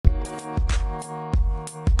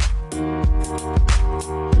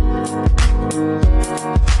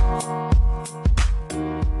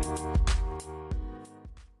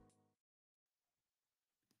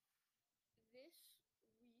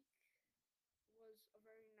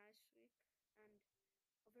nice week and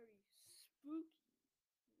a very spooky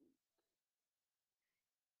week.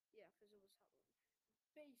 Yeah, because it was Halloween.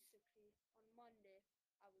 Basically, on Monday,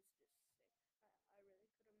 I was just sick. I really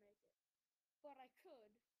couldn't make it. But I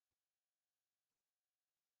could.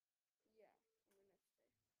 Yeah, on the next day. I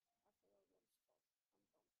forgot what it's called. I'm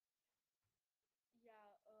dumb.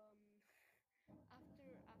 Yeah,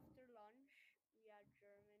 after lunch we had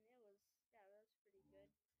German. That was pretty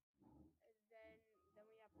good. Then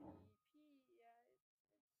we have PEP. Yeah,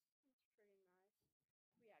 it's pretty nice.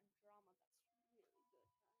 We had drama. That's really good.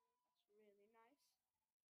 That's really nice.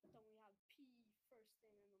 But then we have PE first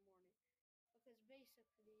thing in the morning because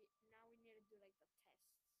basically now we need to do like the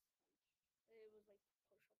tests. And it was like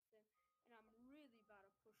push up thing, and I'm really bad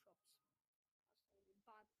at push ups. That's the only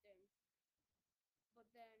bad thing. But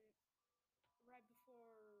then right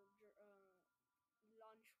before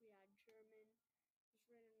lunch we had German. It was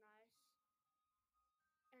really nice.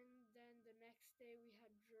 And then the next day we had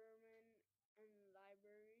German and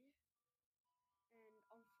library. And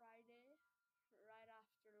on Friday, right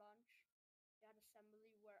after lunch, we had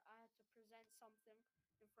assembly where I had to present something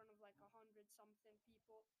in front of like 100 something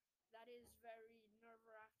people. That is very nerve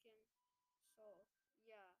wracking. So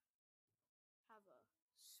yeah, have a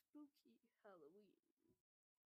spooky Halloween.